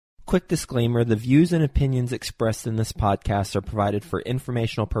quick disclaimer, the views and opinions expressed in this podcast are provided for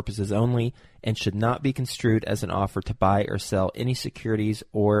informational purposes only and should not be construed as an offer to buy or sell any securities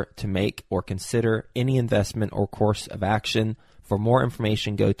or to make or consider any investment or course of action. For more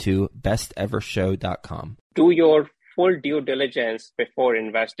information, go to bestevershow.com. Do your full due diligence before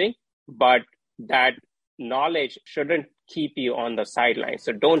investing, but that knowledge shouldn't keep you on the sidelines.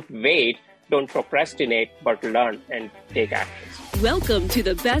 So don't wait, don't procrastinate, but learn and take actions. Welcome to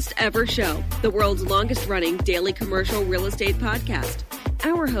the Best Ever Show, the world's longest running daily commercial real estate podcast.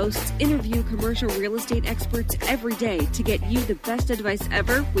 Our hosts interview commercial real estate experts every day to get you the best advice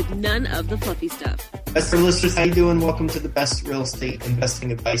ever with none of the fluffy stuff. Best Ever listeners, how you doing? Welcome to the Best Real Estate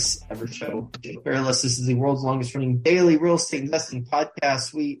Investing Advice Ever Show. This is the world's longest running daily real estate investing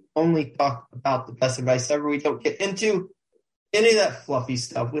podcast. We only talk about the best advice ever. We don't get into any of that fluffy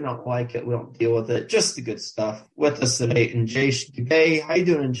stuff. We don't like it. We don't deal with it. Just the good stuff. With us today, Anjesh, Dubey. How you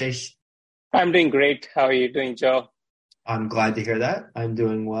doing, Anjesh? I'm doing great. How are you doing, Joe? I'm glad to hear that. I'm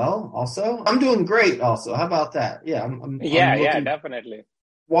doing well also. I'm doing great also. How about that? Yeah. I'm definitely.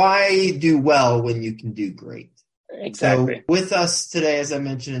 Why do well when you can do great? Exactly. So with us today, as I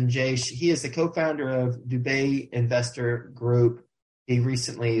mentioned, Anjesh, he is the co-founder of Dubey Investor Group. He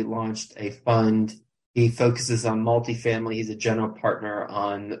recently launched a fund. He focuses on multifamily. He's a general partner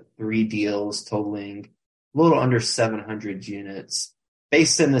on 3 deals totaling a little under 700 units.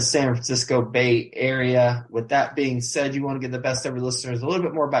 Based in the San Francisco Bay Area. With that being said, you want to give the Best Ever listeners a little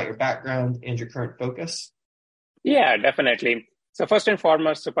bit more about your background and your current focus? Yeah, definitely. So first and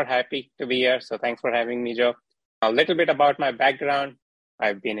foremost, super happy to be here. So thanks for having me, Joe. A little bit about my background.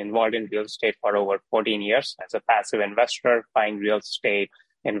 I've been involved in real estate for over 14 years as a passive investor, buying real estate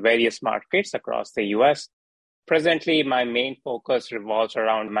in various markets across the US. Presently, my main focus revolves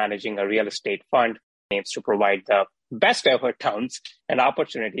around managing a real estate fund, aims to provide the best ever returns and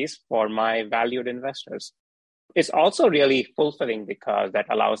opportunities for my valued investors. It's also really fulfilling because that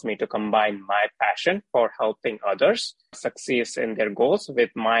allows me to combine my passion for helping others succeed in their goals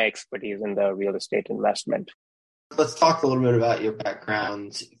with my expertise in the real estate investment. Let's talk a little bit about your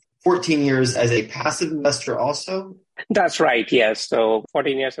background. 14 years as a passive investor also? That's right, yes. So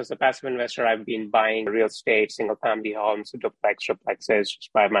 14 years as a passive investor, I've been buying real estate, single-family homes, duplexes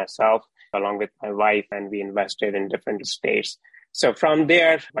just by myself, along with my wife, and we invested in different states. So from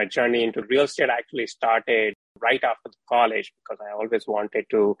there, my journey into real estate actually started right after college because I always wanted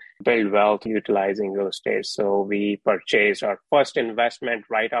to build wealth utilizing real estate. So we purchased our first investment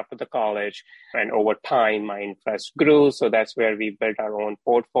right after the college, and over time, my interest grew. So that's where we built our own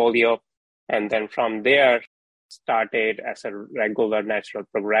portfolio. And then from there, started as a regular natural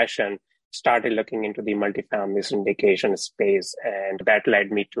progression, started looking into the multifamily syndication space. And that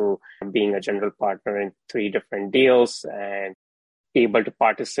led me to being a general partner in 3 different deals and able to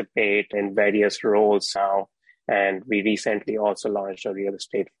participate in various roles now. And we recently also launched a real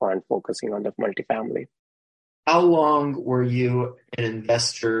estate fund focusing on the multifamily. How long were you an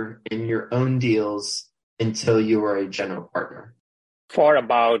investor in your own deals until you were a general partner? For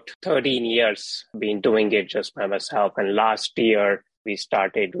about 13 years, been doing it just by myself. And last year, we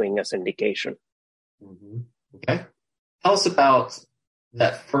started doing a syndication. Mm-hmm. Okay. Tell us about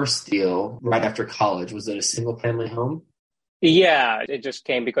that first deal right after college. Was it a single family home? Yeah, it just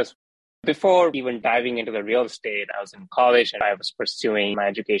came because before even diving into the real estate, I was in college and I was pursuing my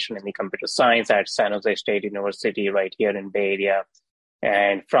education in the computer science at San Jose State University right here in Bay Area.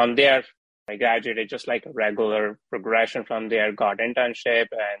 And from there, I graduated just like a regular progression from there, got internship,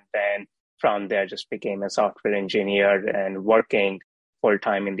 and then from there just became a software engineer and working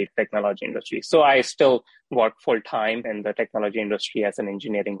full-time in the technology industry. So I still work full-time in the technology industry as an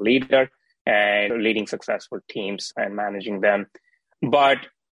engineering leader and leading successful teams and managing them. But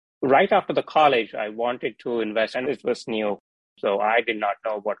right after the college, I wanted to invest, and it was new. So I did not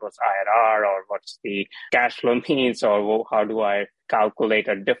know what was IRR or what's the cash flow means or how do I calculate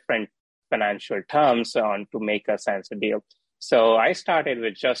a different financial terms on to make a sense of deal. So I started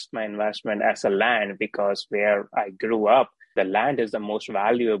with just my investment as a land because where I grew up, the land is the most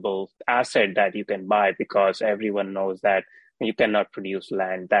valuable asset that you can buy because everyone knows that you cannot produce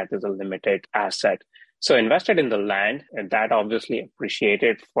land. That is a limited asset. So invested in the land, and that obviously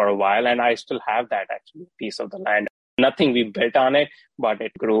appreciated for a while. And I still have that actually piece of the land. Nothing we built on it, but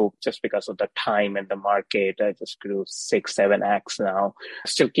it grew just because of the time and the market. It just grew 6-7x now,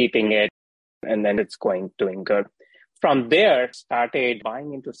 still keeping it. And then it's doing good. From there, started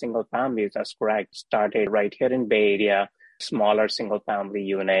buying into single families. That's correct. Started right here in Bay Area, smaller single family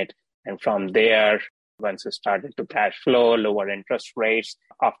unit. And from there, Once it started to cash flow, lower interest rates.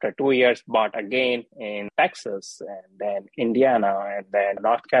 After 2 years, bought again in Texas and then Indiana and then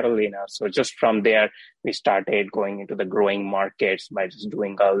North Carolina. So just from there, we started going into the growing markets by just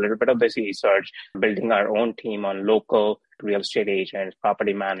doing a little bit of this research, building our own team on local real estate agents,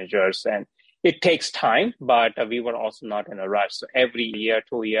 property managers. And it takes time, but we were also not in a rush. So every year,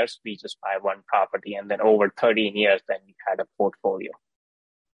 2 years, we just buy one property. And then over 13 years, then we had a portfolio.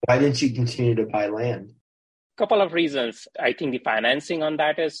 Why didn't you continue to buy land? Couple of reasons. I think the financing on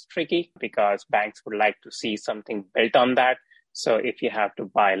that is tricky because banks would like to see something built on that. So if you have to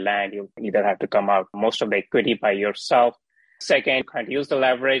buy land, you either have to come out most of the equity by yourself. Second, can't use the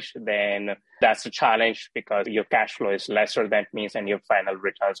leverage, then that's a challenge because your cash flow is lesser. That means and your final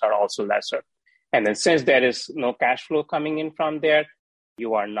returns are also lesser. And then since there is no cash flow coming in from there,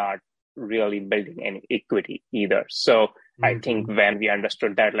 you are not really building any equity either. So I think when we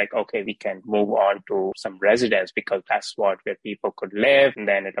understood that, like, okay, we can move on to some residence because that's where people could live and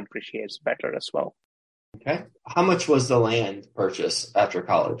then it appreciates better as well. Okay. How much was the land purchase after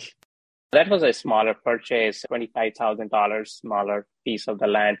college? That was a smaller purchase, $25,000, smaller piece of the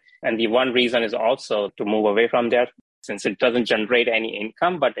land. And the one reason is also to move away from there since it doesn't generate any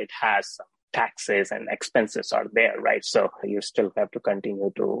income, but it has some taxes and expenses are there, right? So you still have to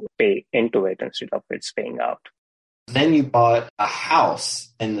continue to pay into it instead of it's paying out. Then you bought a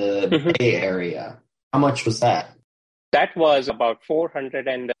house in the Bay Area. How much was that? That was about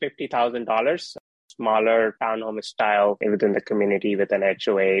 $450,000, smaller townhome style within the community with an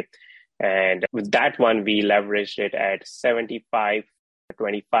HOA. And with that one, we leveraged it at 75-25,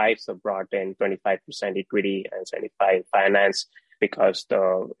 so brought in 25% equity and 75% finance because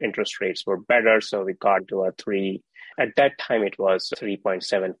the interest rates were better. So we got to a 3. At that time, it was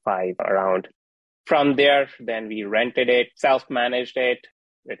 3.75 around. From there, then we rented it, self-managed it.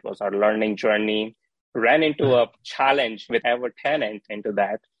 It was our learning journey. Ran into a challenge with our tenant into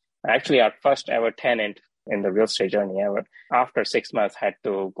that. Actually, our first ever tenant in the real estate journey ever. After 6 months, had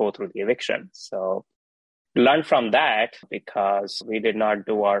to go through the eviction. So learned from that because we did not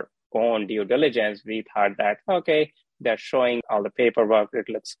do our own due diligence. We thought that, okay, they're showing all the paperwork. It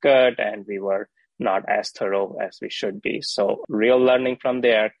looks good. And we were not as thorough as we should be. So real learning from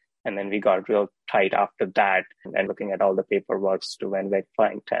there. And then we got real tight after that and looking at all the paperwork to when we're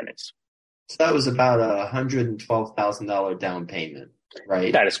finding tenants. So that was about a $112,000 down payment,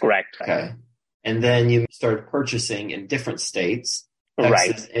 right? That is correct. Okay. And then you started purchasing in different states,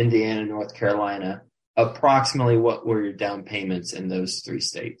 Texas, Indiana, North Carolina. Approximately what were your down payments in those 3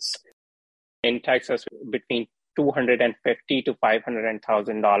 states? In Texas, between $250,000 to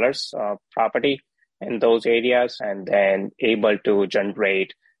 $500,000 property in those areas, and then able to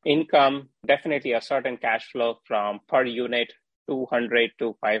generate income, definitely a certain cash flow from per unit, $200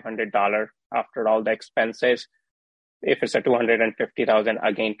 to $500 after all the expenses. If it's a $250,000,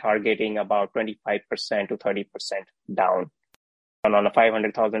 again, targeting about 25% to 30% down. And on a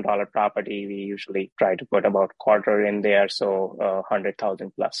 $500,000 property, we usually try to put about quarter in there, so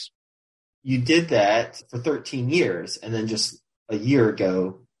 100,000 plus. You did that for 13 years, and then just a year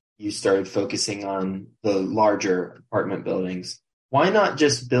ago, you started focusing on the larger apartment buildings. Why not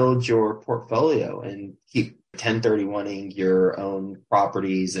just build your portfolio and keep 1031ing your own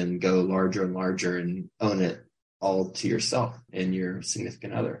properties and go larger and larger and own it all to yourself and your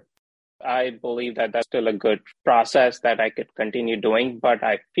significant other? I believe that that's still a good process that I could continue doing, but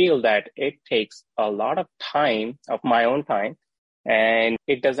I feel that it takes a lot of time, of my own time, and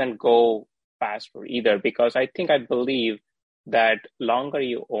it doesn't go faster either because I believe that longer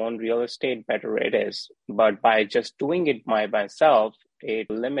you own real estate, better it is. But by just doing it by myself, it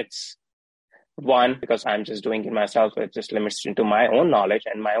limits one, because I'm just doing it myself, it just limits into my own knowledge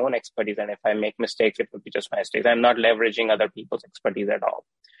and my own expertise. And if I make mistakes, it would be just my mistakes. I'm not leveraging other people's expertise at all.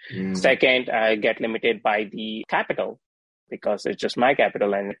 Second, I get limited by the capital because it's just my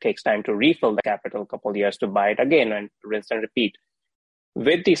capital and it takes time to refill the capital, a couple of years to buy it again and rinse and repeat.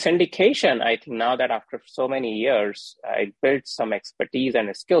 With the syndication, I think now that after so many years, I built some expertise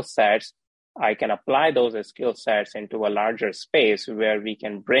and skill sets, I can apply those skill sets into a larger space where we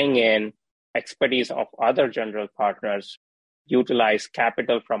can bring in expertise of other general partners, utilize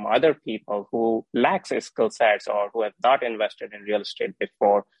capital from other people who lack skill sets or who have not invested in real estate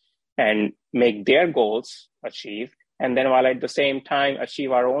before and make their goals achieve. And then while at the same time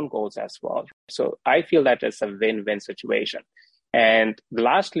achieve our own goals as well. So I feel that it's a win-win situation. And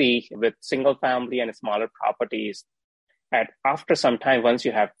lastly, with single family and smaller properties, after some time, once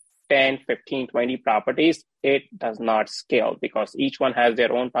you have 10, 15, 20 properties, it does not scale because each one has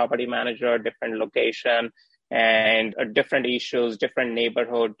their own property manager, different location, and different issues, different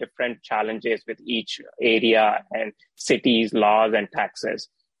neighborhood, different challenges with each area and cities, laws, and taxes.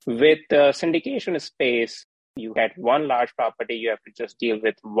 With the syndication space, you get one large property, you have to just deal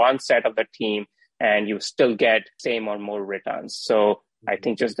with one set of the team, and you still get same or more returns. So I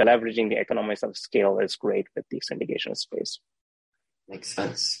think just leveraging the economics of scale is great with the syndication space. Makes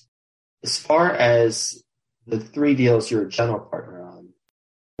sense. As far as the 3 deals you're a general partner on,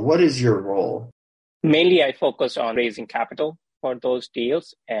 what is your role? Mainly, I focus on raising capital for those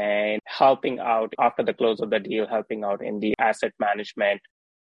deals and helping out after the close of the deal, helping out in the asset management,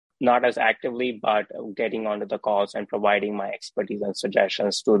 not as actively, but getting onto the calls and providing my expertise and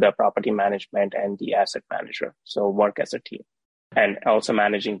suggestions to the property management and the asset manager. So work as a team and also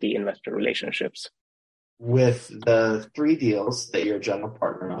managing the investor relationships. With the 3 deals that you're a general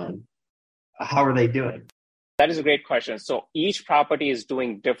partner on, how are they doing? That is a great question. So each property is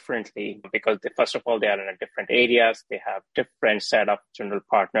doing differently because first of all, they are in different areas. They have different set of general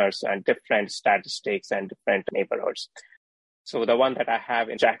partners and different statistics and different neighborhoods. So the one that I have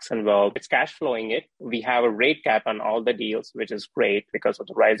in Jacksonville, it's cash flowing it. We have a rate cap on all the deals, which is great because of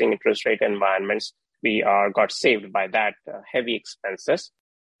the rising interest rate environments. We got saved by that heavy expenses.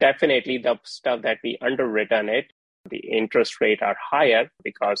 Definitely the stuff that we underwritten it, the interest rate are higher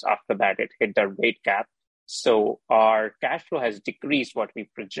because after that it hit the rate cap. So our cash flow has decreased what we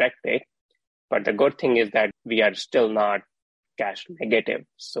projected, but the good thing is that we are still not cash negative.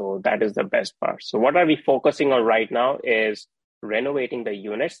 So that is the best part. So what are we focusing on right now is renovating the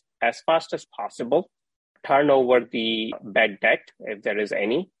units as fast as possible, turn over the bad debt if there is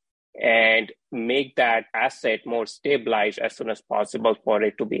any, and make that asset more stabilized as soon as possible for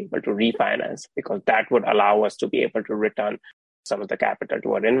it to be able to refinance, because that would allow us to be able to return some of the capital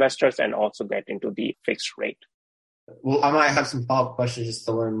to our investors and also get into the fixed rate. Well, I might have some follow-up questions just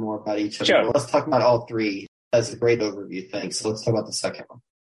to learn more about each of Sure. them. Well, let's talk about all 3. That's a great overview. Thanks. So let's talk about the second one.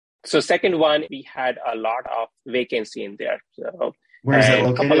 So second one, we had a lot of vacancy in there. So, where is it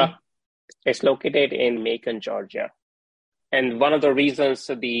located? It's located in Macon, Georgia. And one of the reasons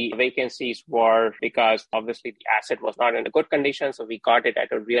the vacancies were because obviously the asset was not in a good condition. So we got it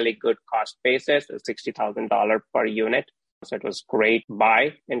at a really good cost basis, $60,000 per unit. So it was great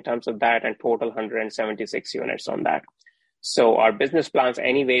buy in terms of that, and total 176 units on that. So our business plans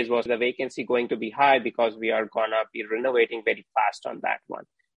anyways was the vacancy going to be high because we are going to be renovating very fast on that one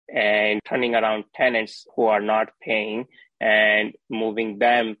and turning around tenants who are not paying and moving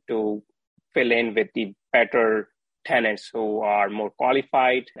them to fill in with the better tenants who are more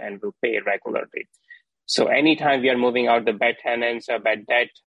qualified and will pay regularly. So anytime we are moving out the bad tenants or bad debt,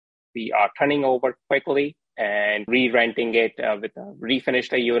 we are turning over quickly and re-renting it refinish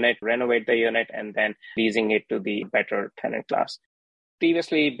the unit, renovate the unit, and then leasing it to the better tenant class.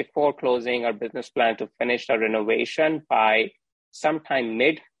 Previously, before closing, our business plan to finish the renovation by sometime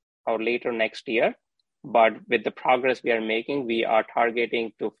mid or later next year. But with the progress we are making, we are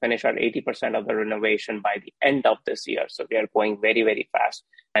targeting to finish our 80% of the renovation by the end of this year. So we are going very, very fast.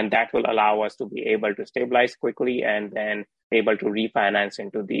 And that will allow us to be able to stabilize quickly and then able to refinance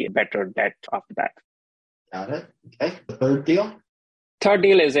into the better debt after that. Got it. Okay. The third deal? Third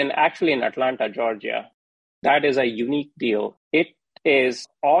deal is actually in Atlanta, Georgia. That is a unique deal. It is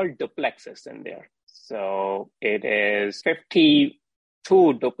all duplexes in there. So it is 52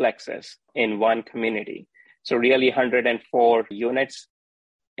 duplexes in one community. So really 104 units.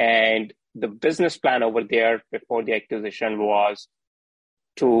 And the business plan over there before the acquisition was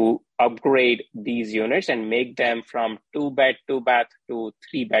to upgrade these units and make them from 2-bed, 2-bath to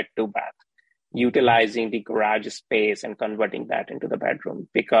 3-bed, 2-bath, utilizing the garage space and converting that into the bedroom.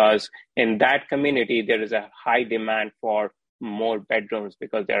 Because in that community, there is a high demand for more bedrooms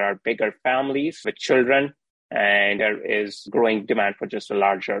because there are bigger families with children and there is growing demand for just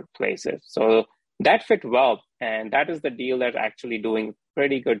larger places. So that fit well. And that is the deal that's actually doing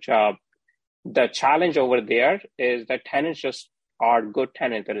pretty good job. The challenge over there is that tenants just are good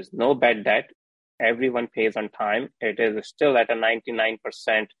tenants. There is no bad debt. Everyone pays on time. It is still at a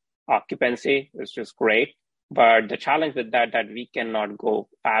 99% occupancy, which is great. But the challenge with that we cannot go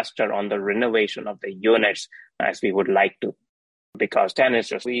faster on the renovation of the units as we would like to. Because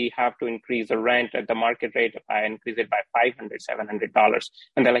tenants we have to increase the rent at the market rate. If I increase it by $500, $700.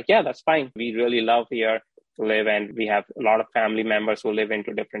 And they're like, yeah, that's fine. We really love here to live. And we have a lot of family members who live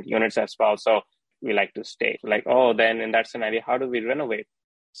into different units as well. So we like to stay. Like, oh, then in that scenario, how do we renovate?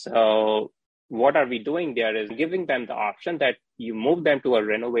 So what are we doing there is giving them the option that you move them to a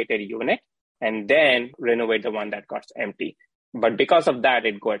renovated unit and then renovate the one that got empty. But because of that,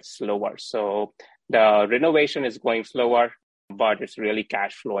 it got slower. So the renovation is going slower. but it's really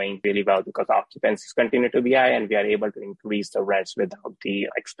cash flowing really well because occupancies continue to be high and we are able to increase the rents without the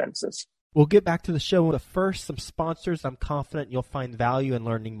expenses. We'll get back to the show, but first, some sponsors I'm confident you'll find value in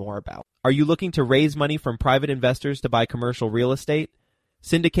learning more about. Are you looking to raise money from private investors to buy commercial real estate?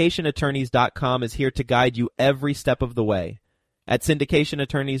 Syndicationattorneys.com is here to guide you every step of the way. At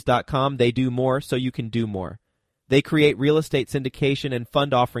syndicationattorneys.com, they do more so you can do more. They create real estate syndication and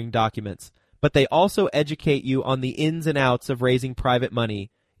fund offering documents, but they also educate you on the ins and outs of raising private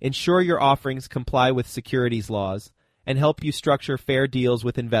money, ensure your offerings comply with securities laws, and help you structure fair deals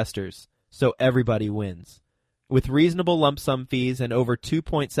with investors so everybody wins. With reasonable lump sum fees and over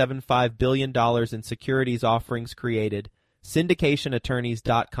 $2.75 billion in securities offerings created,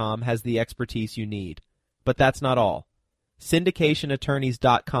 syndicationattorneys.com has the expertise you need. But that's not all.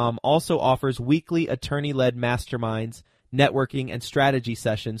 Syndicationattorneys.com also offers weekly attorney-led masterminds, networking, and strategy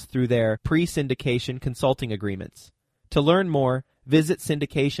sessions through their pre-syndication consulting agreements. To learn more, visit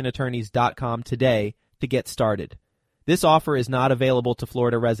syndicationattorneys.com today to get started. This offer is not available to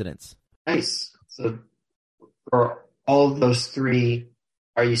Florida residents. Nice. So for all of those three,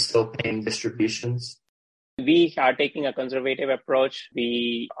 are you still paying distributions? We are taking a conservative approach.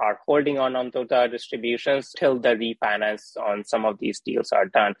 We are holding on to the distributions till the refinance on some of these deals are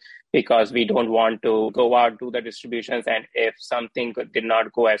done because we don't want to go out, do the distributions, and if something did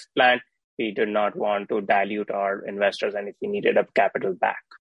not go as planned, we do not want to dilute our investors and if we needed a capital back.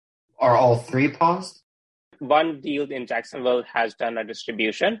 Are all three paused? One deal in Jacksonville has done a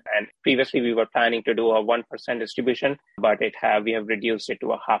distribution, and previously we were planning to do a 1% distribution, but we have reduced it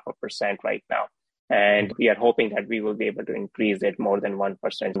to a 0.5% right now. And we are hoping that we will be able to increase it more than 1%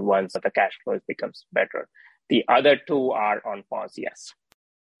 once the cash flow becomes better. The other two are on pause, yes.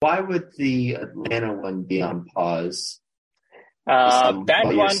 Why would the Atlanta one be on pause? That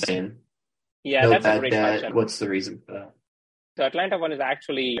one, saying? Yeah, that's a great question. What's the reason for that? The Atlanta one is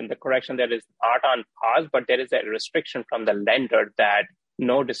actually, in the correction, that is not on pause, but there is a restriction from the lender that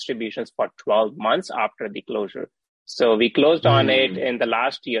no distributions for 12 months after the closure. So we closed on it in the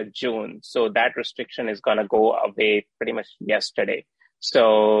last year, June. So that restriction is going to go away pretty much yesterday.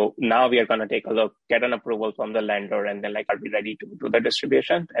 So now we are going to take a look, get an approval from the lender, and then are we ready to do the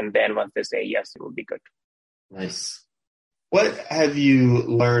distribution? And then once they say yes, it will be good. Nice. What have you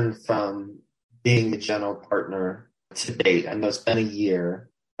learned from being the general partner to date? I know it's been a year,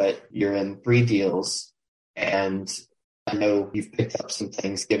 but you're in 3 deals, and I know you've picked up some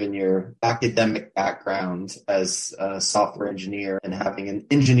things given your academic background as a software engineer and having an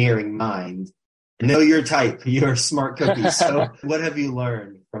engineering mind. I know your type. You're a smart cookie. So what have you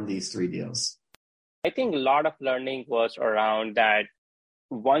learned from these 3 deals? I think a lot of learning was around that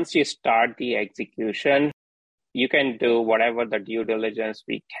once you start the execution, you can do whatever the due diligence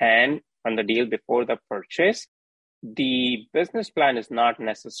we can on the deal before the purchase. The business plan is not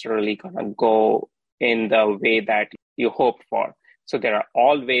necessarily going to go in the way that you hoped for. So there are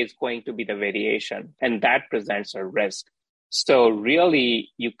always going to be the variation, and that presents a risk. So really,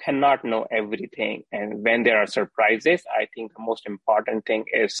 you cannot know everything. And when there are surprises, I think the most important thing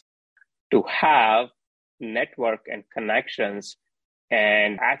is to have network and connections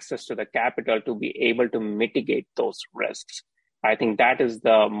and access to the capital to be able to mitigate those risks. I think that is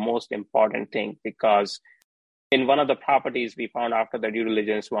the most important thing, because in one of the properties we found after the due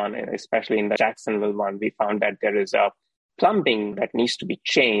diligence one, and especially in the Jacksonville one, we found that there is a plumbing that needs to be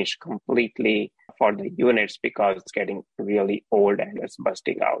changed completely for the units because it's getting really old and it's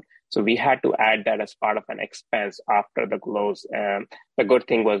busting out. So we had to add that as part of an expense after the close. The good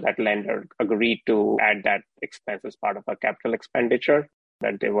thing was that lender agreed to add that expense as part of a capital expenditure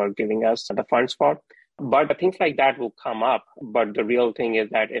that they were giving us the funds for. But things like that will come up. But the real thing is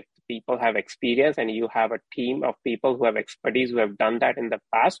that if people have experience and you have a team of people who have expertise, who have done that in the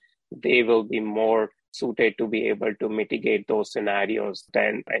past, they will be more suited to be able to mitigate those scenarios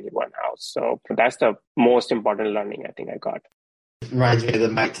than anyone else. So that's the most important learning I think I got. Reminds me of the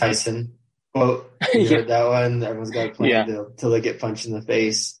Mike Tyson quote. You heard that one? Everyone's got a plan till they get punched in the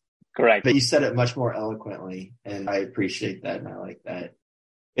face. Correct. But you said it much more eloquently, and I appreciate that, and I like that.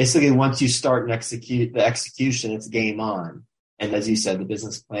 Basically, once you start and execute the execution, it's game on. And as you said, the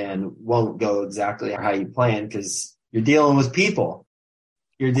business plan won't go exactly how you plan because you're dealing with people.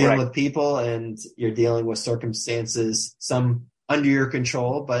 You're dealing with people and you're dealing with circumstances, some under your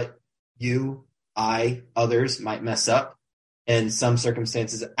control, but you, others might mess up, and some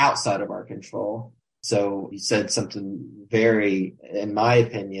circumstances outside of our control. So you said something very, in my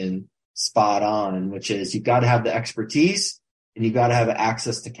opinion, spot on, which is you've got to have the expertise and you've got to have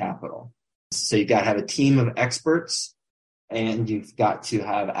access to capital. So you've got to have a team of experts and you've got to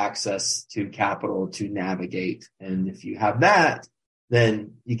have access to capital to navigate. And if you have that,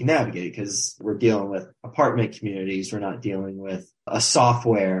 then you can navigate, because we're dealing with apartment communities. We're not dealing with a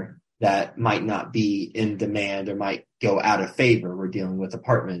software that might not be in demand or might go out of favor. We're dealing with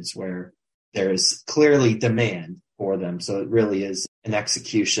apartments where there's clearly demand for them. So it really is an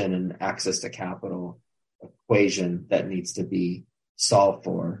execution and access to capital equation that needs to be solved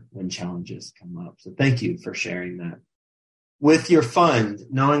for when challenges come up. So thank you for sharing that. With your fund,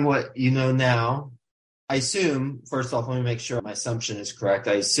 knowing what you know now, I assume, first off, let me make sure my assumption is correct.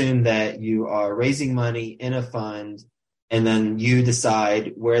 I assume that you are raising money in a fund, and then you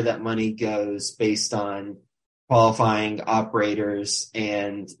decide where that money goes based on qualifying operators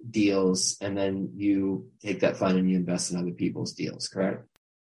and deals, and then you take that fund and you invest in other people's deals, correct?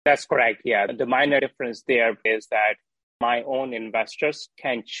 That's correct, yeah. The minor difference there is that my own investors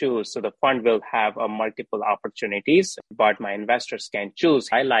can choose. So the fund will have multiple opportunities, but my investors can choose.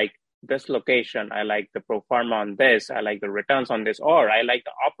 I like this location, I like the pro forma on this, I like the returns on this, or I like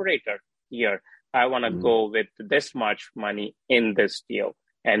the operator here. I want to go with this much money in this deal.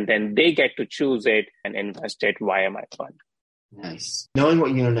 And then they get to choose it and invest it via my fund. Nice. Knowing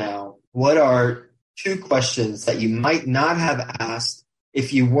what you know now, what are 2 questions that you might not have asked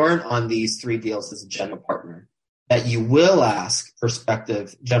if you weren't on these 3 deals as a general partner, that you will ask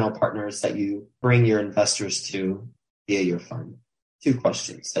prospective general partners that you bring your investors to via your fund? 2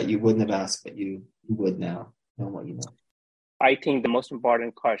 questions that you wouldn't have asked, but you would now, knowing what you know. I think the most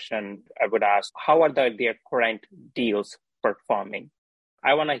important question I would ask, how are their current deals performing?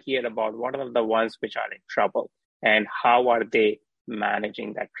 I want to hear about what are the ones which are in trouble and how are they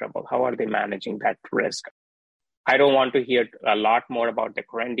managing that trouble? How are they managing that risk? I don't want to hear a lot more about the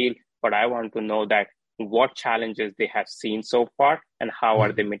current deal, but I want to know that what challenges they have seen so far and how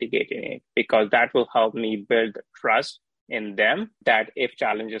are they mitigating it? Because that will help me build trust in them that if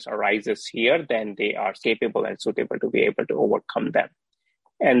challenges arises here, then they are capable and suitable to be able to overcome them.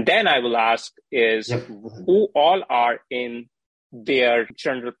 And then I will ask is who all are in their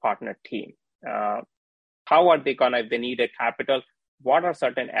general partner team? How are they gonna, if they need a capital, what are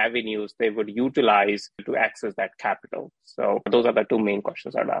certain avenues they would utilize to access that capital? So those are the 2 main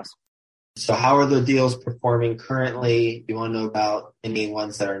questions I'd ask. So how are the deals performing currently? You want to know about any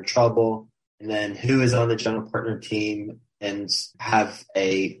ones that are in trouble, and then who is on the general partner team, and have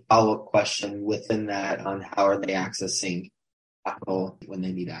a follow-up question within that on how are they accessing capital when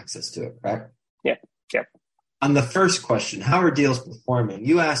they need access to it, correct? Yeah. On the first question, how are deals performing?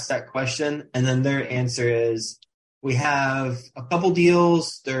 You asked that question, and then their answer is, we have a couple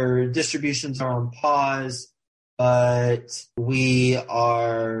deals, their distributions are on pause, but we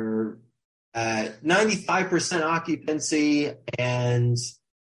are at 95% occupancy, and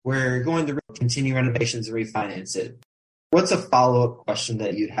we're going to continue renovations and refinance it. What's a follow-up question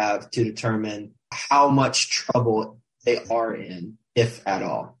that you'd have to determine how much trouble they are in, if at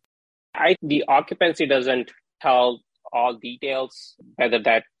all? The occupancy doesn't tell all details, whether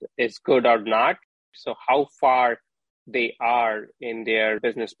that is good or not. So how far they are in their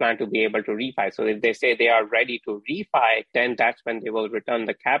business plan to be able to refi. So if they say they are ready to refi, then that's when they will return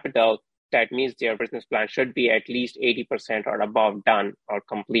the capital. That means their business plan should be at least 80% or above done or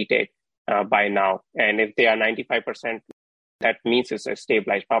completed by now. And if they are 95%, that means it's a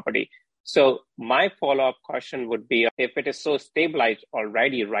stabilized property. So my follow-up question would be, if it is so stabilized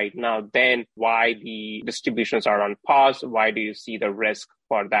already right now, then why the distributions are on pause? Why do you see the risk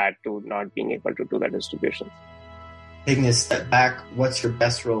for that to not being able to do the distributions? Taking a step back, what's your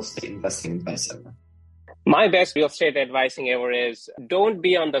best real estate investing advice ever? My best real estate advising ever is don't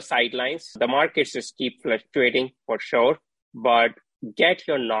be on the sidelines. The markets just keep fluctuating for sure, but get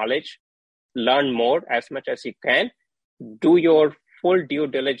your knowledge, learn more as much as you can, do your full due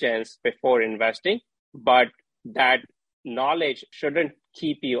diligence before investing, but that knowledge shouldn't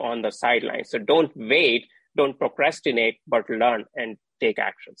keep you on the sidelines. So don't wait, don't procrastinate, but learn and take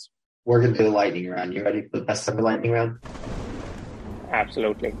actions. We're going to do a lightning round. You ready for the best ever lightning round?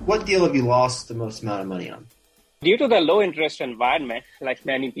 Absolutely. What deal have you lost the most amount of money on? Due to the low interest environment, like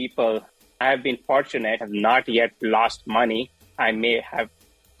many people, I have been fortunate, have not yet lost money. I may have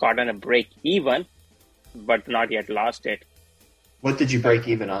gotten a break even, but not yet lost it. What did you break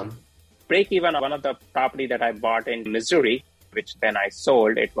even on? Break even on one of the property that I bought in Missouri, which then I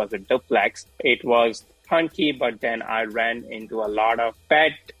sold. It was a duplex. It was turnkey, but then I ran into a lot of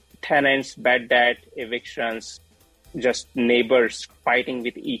bad tenants, bad debt, evictions, just neighbors fighting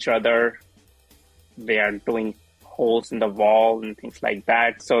with each other. They are doing holes in the wall and things like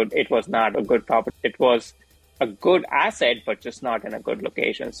that. So it was not a good property. It was a good asset, but just not in a good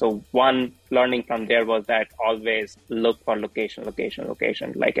location. So one learning from there was that always look for location.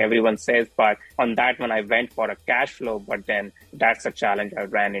 Like everyone says, but on that one, I went for a cash flow, but then that's a challenge I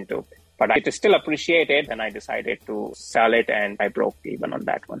ran into. But I still appreciate it, and I decided to sell it, and I broke even on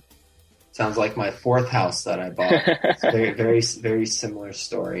that one. Sounds like my fourth house that I bought. It's a very, very, very similar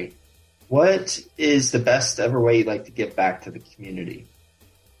story. What is the best ever way you'd like to give back to the community?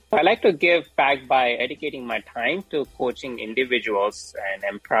 I like to give back by dedicating my time to coaching individuals and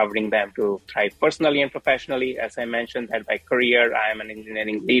empowering them to thrive personally and professionally. As I mentioned, that by career, I am an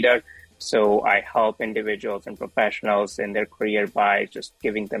engineering leader. So I help individuals and professionals in their career by just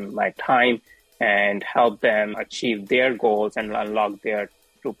giving them my time and help them achieve their goals and unlock their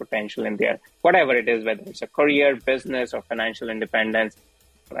true potential in their, whatever it is, whether it's a career, business, or financial independence.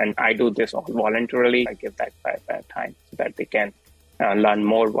 And I do this all voluntarily. I give that time so that they can learn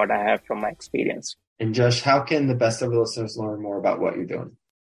more what I have from my experience. And Josh, how can the best ever listeners learn more about what you're doing?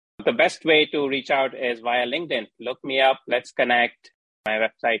 The best way to reach out is via LinkedIn. Look me up. Let's connect. My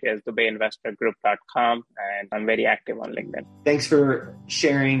website is dubeyinvestorgroup.com, and I'm very active on LinkedIn. Thanks for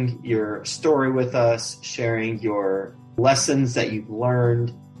sharing your story with us, sharing your lessons that you've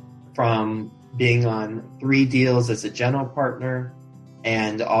learned from being on 3 deals as a general partner,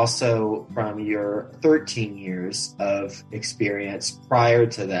 and also from your 13 years of experience prior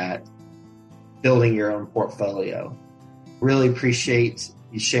to that, building your own portfolio. Really appreciate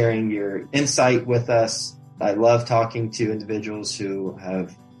you sharing your insight with us. I love talking to individuals who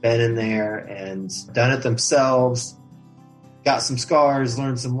have been in there and done it themselves, got some scars,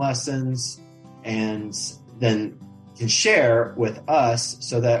 learned some lessons, and then can share with us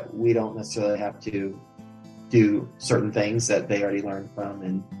so that we don't necessarily have to do certain things that they already learned from,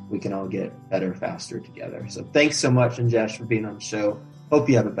 and we can all get better faster together. So thanks so much, Anjesh, for being on the show. Hope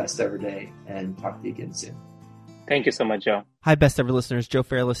you have a best ever day, and talk to you again soon. Thank you so much, Joe. Hi, best ever listeners. Joe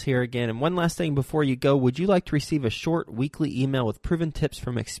Fairless here again. And one last thing before you go, would you like to receive a short weekly email with proven tips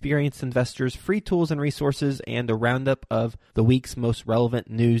from experienced investors, free tools and resources, and a roundup of the week's most relevant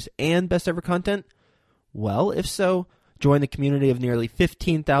news and best ever content? Well, if so, join the community of nearly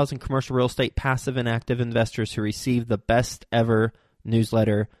 15,000 commercial real estate passive and active investors who receive the best ever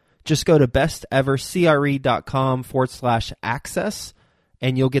newsletter. Just go to bestevercre.com/access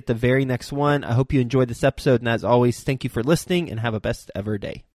and you'll get the very next one. I hope you enjoyed this episode. And as always, thank you for listening and have a best ever day.